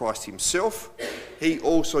Jesus Christ himself, he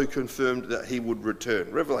also confirmed that he would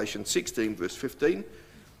return. Revelation 16 verse 15,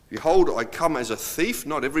 behold, I come as a thief,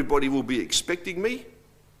 not everybody will be expecting me,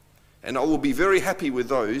 and I will be very happy with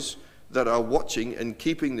those that are watching and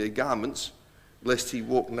keeping their garments, lest he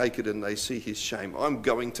walk naked and they see his shame. I'm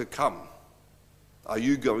going to come. Are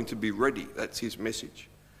you going to be ready? That's his message.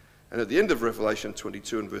 And at the end of Revelation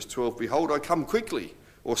 22 and verse 12, behold, I come quickly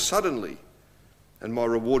or suddenly, and my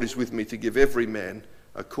reward is with me to give every man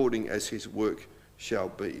according as his work shall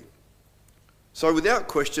be. So without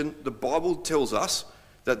question, the Bible tells us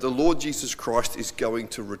that the Lord Jesus Christ is going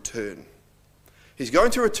to return. He's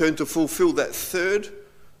going to return to fulfill that third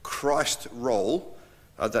Christ role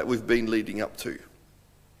that we've been leading up to.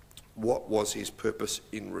 What was his purpose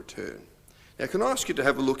in return? Now, can I ask you to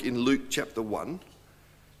have a look in Luke chapter 1?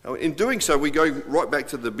 Now, in doing so, we go right back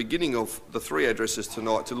to the beginning of the three addresses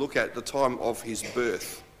tonight to look at the time of his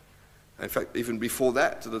birth. In fact, even before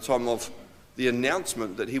that, to the time of the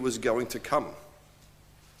announcement that he was going to come.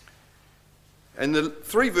 And the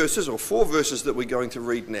three verses or four verses that we're going to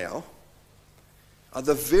read now are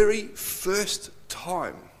the very first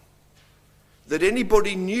time that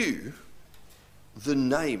anybody knew the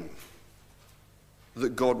name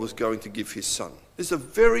that God was going to give his son. It's the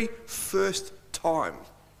very first time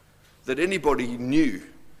that anybody knew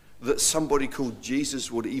that somebody called Jesus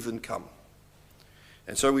would even come.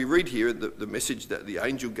 And so we read here the message that the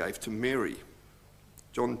angel gave to Mary.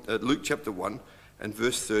 Luke chapter 1 and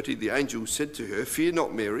verse 30, the angel said to her, fear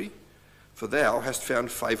not, Mary, for thou hast found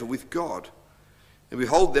favour with God. And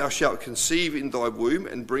behold, thou shalt conceive in thy womb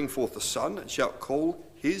and bring forth a son, and shalt call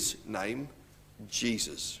his name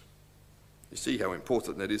Jesus. You see how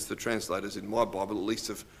important that is. The translators in my Bible at least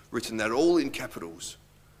have written that all in capitals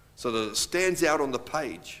so that it stands out on the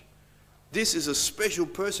page. This is a special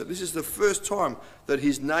person. This is the first time that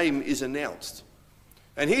his name is announced.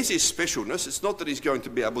 And here's his specialness. It's not that he's going to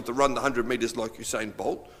be able to run the 100 metres like Usain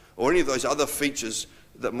Bolt or any of those other features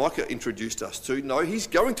that Micah introduced us to. No, he's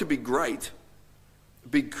going to be great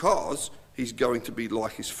because he's going to be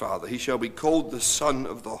like his father. He shall be called the Son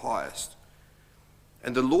of the Highest.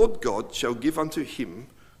 And the Lord God shall give unto him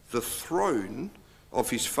the throne of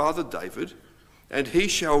his father David, and he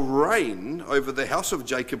shall reign over the house of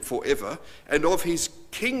Jacob forever, and of his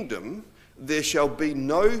kingdom there shall be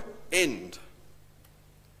no end.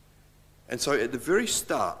 And so at the very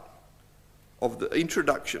start of the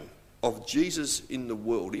introduction of Jesus in the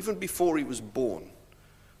world, even before he was born,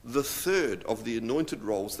 the third of the anointed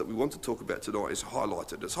roles that we want to talk about tonight is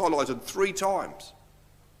highlighted. It's highlighted 3 times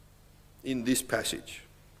in this passage.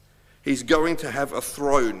 He's going to have a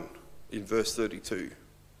throne in verse 32.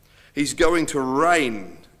 He's going to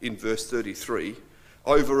reign in verse 33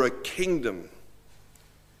 over a kingdom.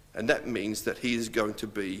 And that means that he is going to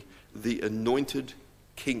be the anointed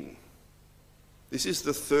king. This is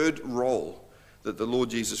the third role that the Lord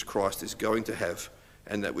Jesus Christ is going to have,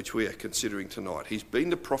 and that which we are considering tonight. He's been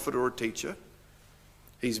the prophet or a teacher.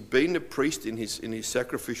 He's been a priest in his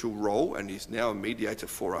sacrificial role, and he's now a mediator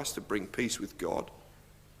for us to bring peace with God.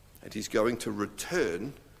 And he's going to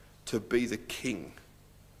return to be the king.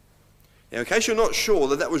 Now, in case you're not sure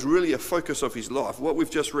that that was really a focus of his life, what we've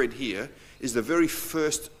just read here is the very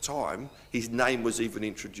first time his name was even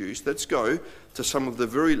introduced. Let's go to some of the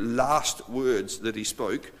very last words that he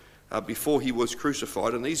spoke before he was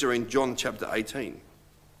crucified, and these are in John chapter 18.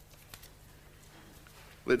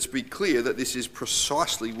 Let's be clear that this is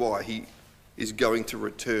precisely why he is going to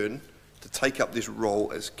return to take up this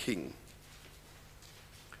role as king.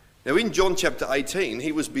 Now, in John chapter 18,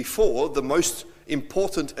 he was before the most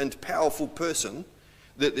important and powerful person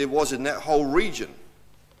that there was in that whole region.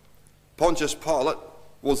 Pontius Pilate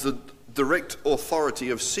was the direct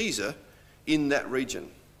authority of Caesar in that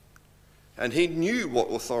region. And he knew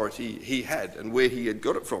what authority he had and where he had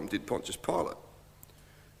got it from, did Pontius Pilate.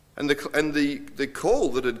 And the call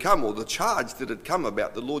that had come, or the charge that had come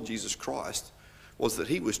about the Lord Jesus Christ, was that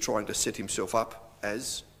he was trying to set himself up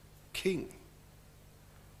as king.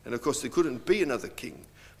 And of course there couldn't be another king.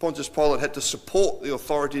 Pontius Pilate had to support the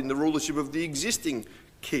authority and the rulership of the existing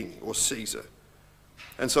king or Caesar.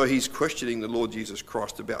 And so he's questioning the Lord Jesus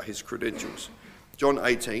Christ about his credentials. John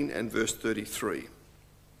 18 and verse 33.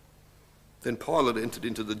 Then Pilate entered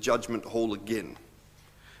into the judgment hall again,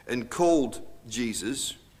 and called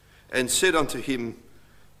Jesus, and said unto him,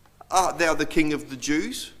 Art thou the king of the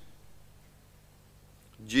Jews?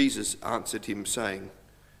 Jesus answered him, saying,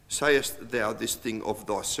 Sayest thou this thing of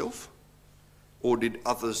thyself, or did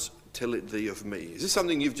others tell it thee of me? Is this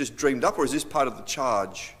something you've just dreamed up, or is this part of the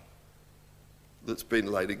charge that's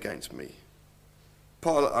been laid against me?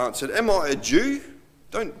 Pilate answered, Am I a Jew?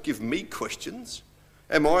 Don't give me questions.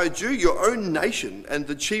 Am I a Jew? Your own nation and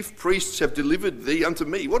the chief priests have delivered thee unto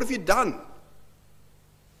me. What have you done?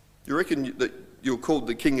 You reckon that you're called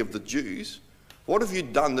the king of the Jews? What have you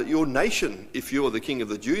done that your nation, if you're the king of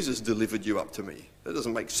the Jews, has delivered you up to me? That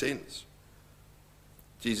doesn't make sense.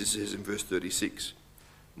 Jesus says in verse 36,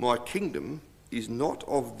 My kingdom is not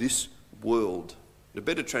of this world. The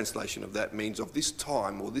better translation of that means of this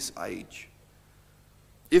time or this age.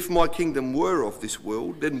 If my kingdom were of this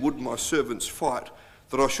world, then would my servants fight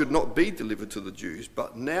that I should not be delivered to the Jews.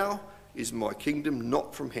 But now is my kingdom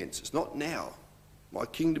not from hence. It's not now. My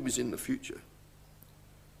kingdom is in the future.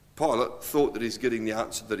 Pilate thought that he's getting the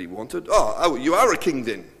answer that he wanted. Oh, you are a king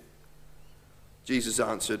then. Jesus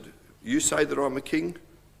answered, You say that I'm a king?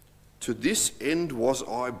 To this end was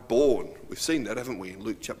I born. We've seen that, haven't we, in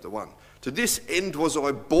Luke chapter 1. To this end was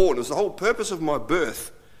I born. It was the whole purpose of my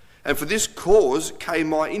birth. And for this cause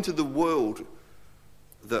came I into the world,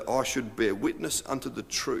 that I should bear witness unto the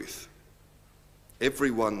truth.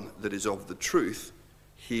 Everyone that is of the truth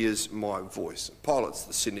hears my voice. Pilate's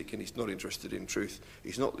the cynic, and he's not interested in truth.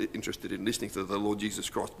 He's not interested in listening to the Lord Jesus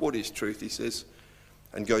Christ. What is truth, he says,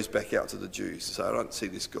 and goes back out to the Jews to say, I don't see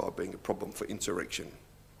this guy being a problem for insurrection.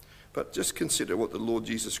 But just consider what the Lord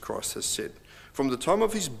Jesus Christ has said. From the time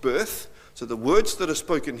of his birth, so the words that are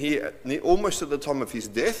spoken here, almost at the time of his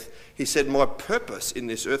death, he said, My purpose in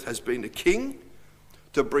this earth has been a king,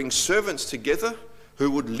 to bring servants together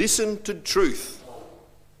who would listen to truth.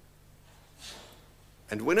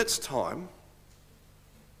 And when it's time,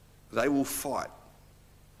 they will fight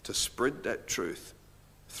to spread that truth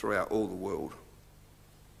throughout all the world.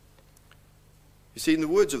 You see, in the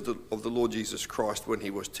words of the Lord Jesus Christ when he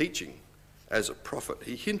was teaching as a prophet,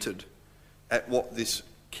 he hinted at what this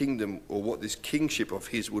kingdom or what this kingship of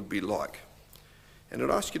his would be like. And I'd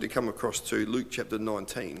ask you to come across to Luke chapter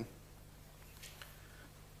 19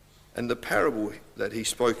 and the parable that he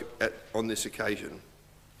spoke at on this occasion.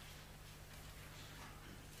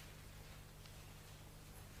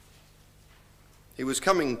 He was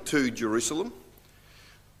coming to Jerusalem.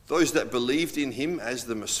 Those that believed in him as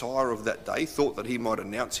the Messiah of that day thought that he might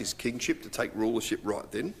announce his kingship to take rulership right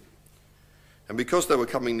then. And because they were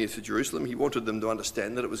coming near to Jerusalem, he wanted them to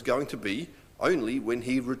understand that it was going to be only when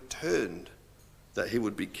he returned that he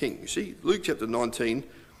would be king. You see, Luke chapter 19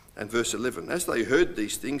 and verse 11, As they heard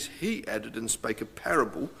these things, he added and spake a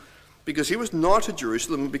parable, because he was nigh to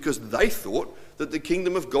Jerusalem, and because they thought that the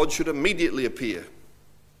kingdom of God should immediately appear.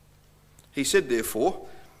 He said, therefore,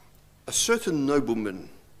 a certain nobleman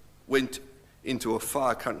went into a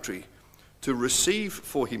far country to receive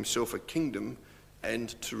for himself a kingdom and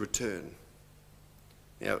to return.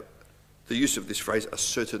 Now, the use of this phrase, a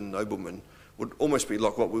certain nobleman, would almost be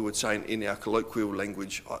like what we would say in our colloquial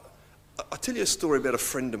language. I'll tell you a story about a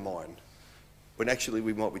friend of mine, when actually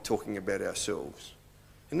we might be talking about ourselves.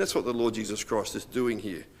 And that's what the Lord Jesus Christ is doing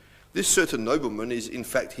here. This certain nobleman is in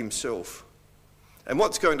fact himself. And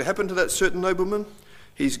what's going to happen to that certain nobleman?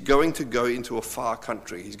 He's going to go into a far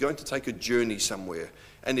country. He's going to take a journey somewhere.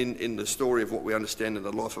 And in the story of what we understand in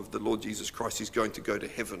the life of the Lord Jesus Christ, he's going to go to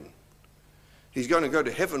heaven. He's going to go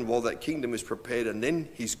to heaven while that kingdom is prepared, and then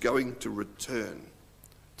he's going to return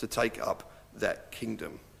to take up that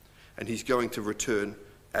kingdom. And he's going to return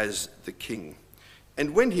as the king.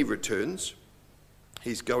 And when he returns,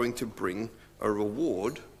 he's going to bring a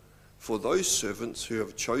reward for those servants who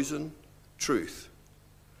have chosen truth.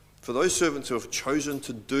 For those servants who have chosen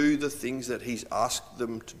to do the things that he's asked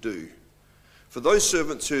them to do. For those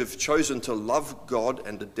servants who have chosen to love God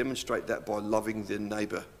and to demonstrate that by loving their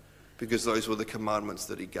neighbour, because those were the commandments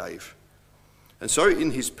that he gave. And so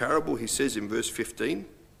in his parable, he says in verse 15,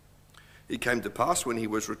 It came to pass when he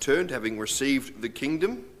was returned, having received the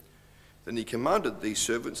kingdom, then he commanded these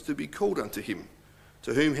servants to be called unto him,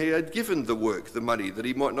 to whom he had given the work, the money, that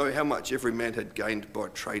he might know how much every man had gained by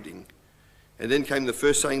trading. And then came the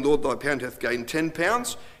first, saying, Lord, thy pound hath gained 10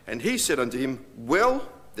 pounds. And he said unto him, Well,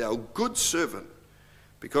 thou good servant,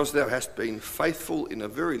 because thou hast been faithful in a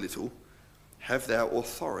very little, have thou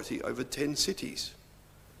authority over 10 cities.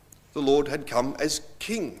 The Lord had come as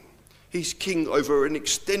king. He's king over an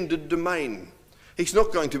extended domain. He's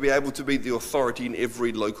not going to be able to be the authority in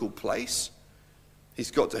every local place.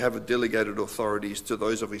 He's got to have delegated authorities to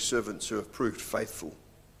those of his servants who have proved faithful.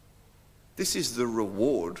 This is the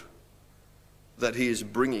reward that he is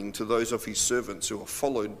bringing to those of his servants who have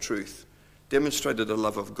followed truth demonstrated a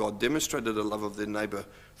love of God, demonstrated a love of their neighbour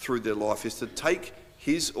through their life, is to take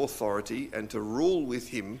his authority and to rule with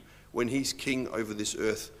him when he's king over this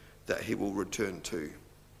earth that he will return to.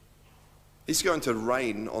 He's going to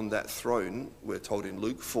reign on that throne, we're told in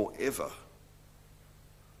Luke, forever.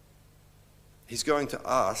 He's going to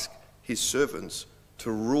ask his servants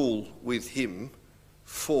to rule with him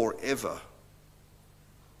forever.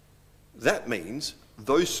 That means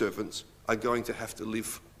those servants are going to have to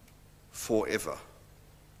live forever.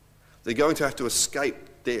 They're going to have to escape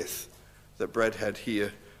death that Brad had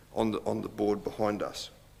here on the board behind us.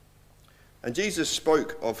 And Jesus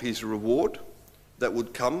spoke of his reward that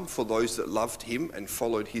would come for those that loved him and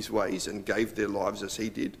followed his ways and gave their lives as he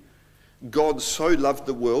did. God so loved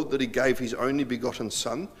the world that he gave his only begotten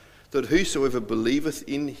Son, that whosoever believeth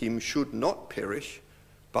in him should not perish,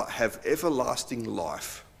 but have everlasting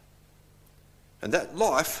life. And that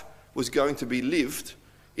life was going to be lived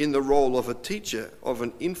in the role of a teacher, of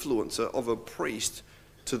an influencer, of a priest,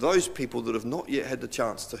 to those people that have not yet had the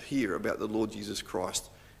chance to hear about the Lord Jesus Christ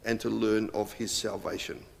and to learn of his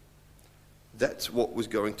salvation. That's what was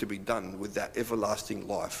going to be done with that everlasting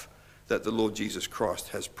life that the Lord Jesus Christ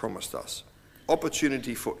has promised us.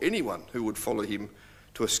 Opportunity for anyone who would follow him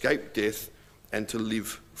to escape death and to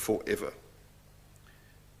live forever.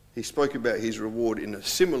 He spoke about his reward in a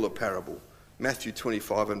similar parable, Matthew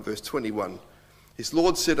 25 and verse 21. His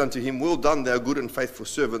Lord said unto him, Well done, thou good and faithful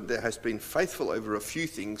servant, thou hast been faithful over a few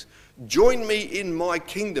things. Join me in my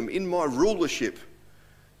kingdom, in my rulership,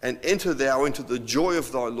 and enter thou into the joy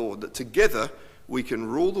of thy Lord, that together we can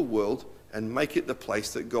rule the world and make it the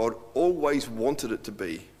place that God always wanted it to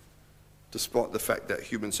be, despite the fact that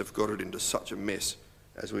humans have got it into such a mess,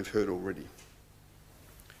 as we've heard already.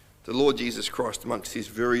 The Lord Jesus Christ, amongst his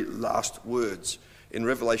very last words, in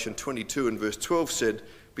Revelation 22 and verse 12 said,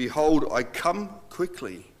 Behold, I come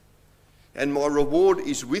quickly, and my reward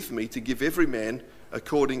is with me to give every man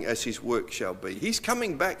according as his work shall be. He's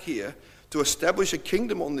coming back here to establish a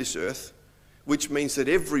kingdom on this earth, which means that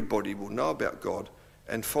everybody will know about God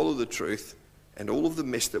and follow the truth, and all of the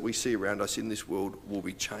mess that we see around us in this world will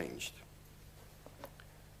be changed.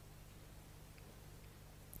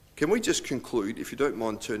 Can we just conclude, if you don't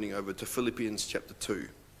mind turning over to Philippians chapter 2.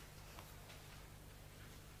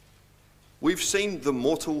 We've seen the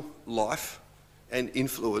mortal life and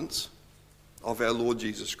influence of our Lord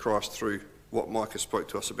Jesus Christ through what Micah spoke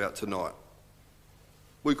to us about tonight.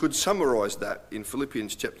 We could summarise that in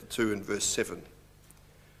Philippians chapter 2 and verse 7,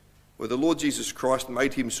 where the Lord Jesus Christ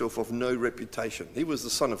made himself of no reputation. He was the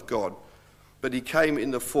Son of God, but he came in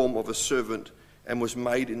the form of a servant and was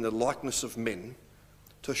made in the likeness of men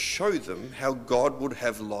to show them how God would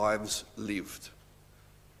have lives lived.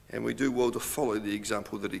 And we do well to follow the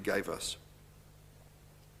example that he gave us.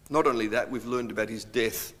 Not only that, we've learned about his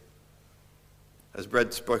death, as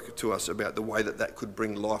Brad spoke to us about the way that that could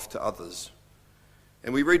bring life to others.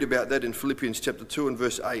 And we read about that in Philippians chapter 2 and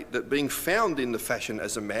verse 8, that being found in the fashion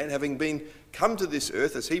as a man, having been come to this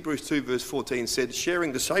earth, as Hebrews 2 verse 14 said,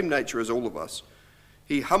 sharing the same nature as all of us,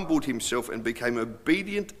 he humbled himself and became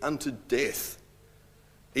obedient unto death,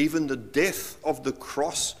 even the death of the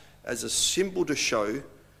cross, as a symbol to show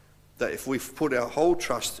that if we've put our whole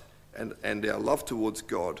trust and our love towards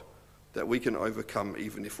God, that we can overcome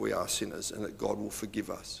even if we are sinners, and that God will forgive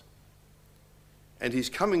us. And he's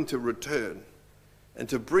coming to return and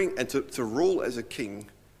to bring and to rule as a king,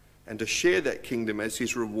 and to share that kingdom as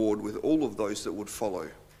his reward with all of those that would follow.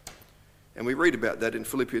 And we read about that in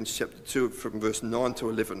Philippians chapter 2 from verse 9 to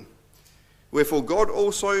 11. Wherefore God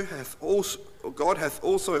hath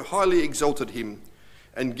also highly exalted him,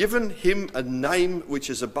 and given him a name which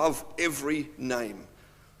is above every name,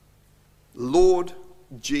 Lord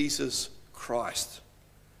Jesus Christ,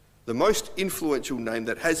 the most influential name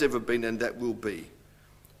that has ever been and that will be.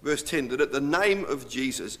 Verse 10, that at the name of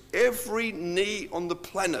Jesus, every knee on the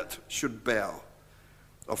planet should bow,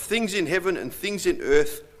 of things in heaven and things in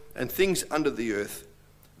earth and things under the earth,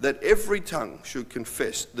 that every tongue should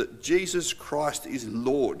confess that Jesus Christ is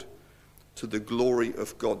Lord, to the glory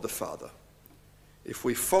of God the Father. If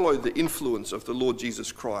we follow the influence of the Lord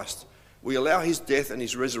Jesus Christ, we allow his death and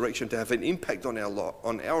his resurrection to have an impact on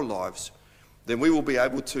our lives, then we will be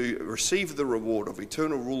able to receive the reward of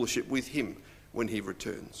eternal rulership with him when he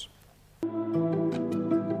returns.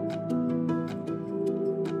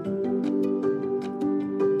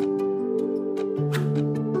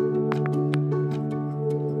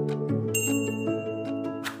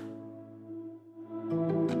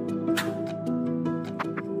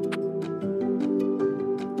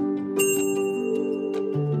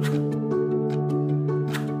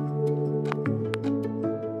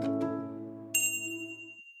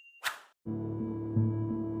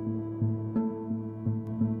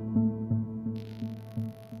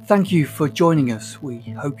 Thank you for joining us. We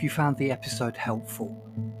hope you found the episode helpful.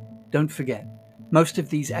 Don't forget, most of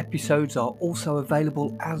these episodes are also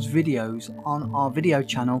available as videos on our video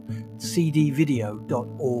channel,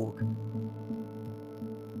 cdvideo.org.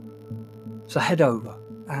 So head over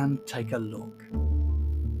and take a look.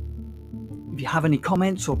 If you have any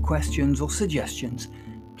comments or questions or suggestions,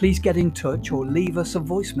 please get in touch or leave us a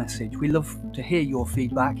voice message. We love to hear your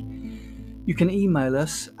feedback. You can email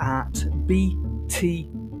us at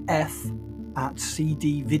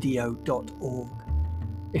btf@cdvideo.org.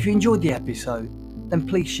 If you enjoyed the episode, then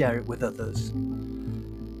please share it with others.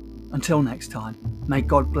 Until next time, may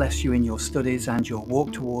God bless you in your studies and your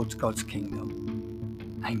walk towards God's kingdom.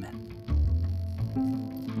 Amen.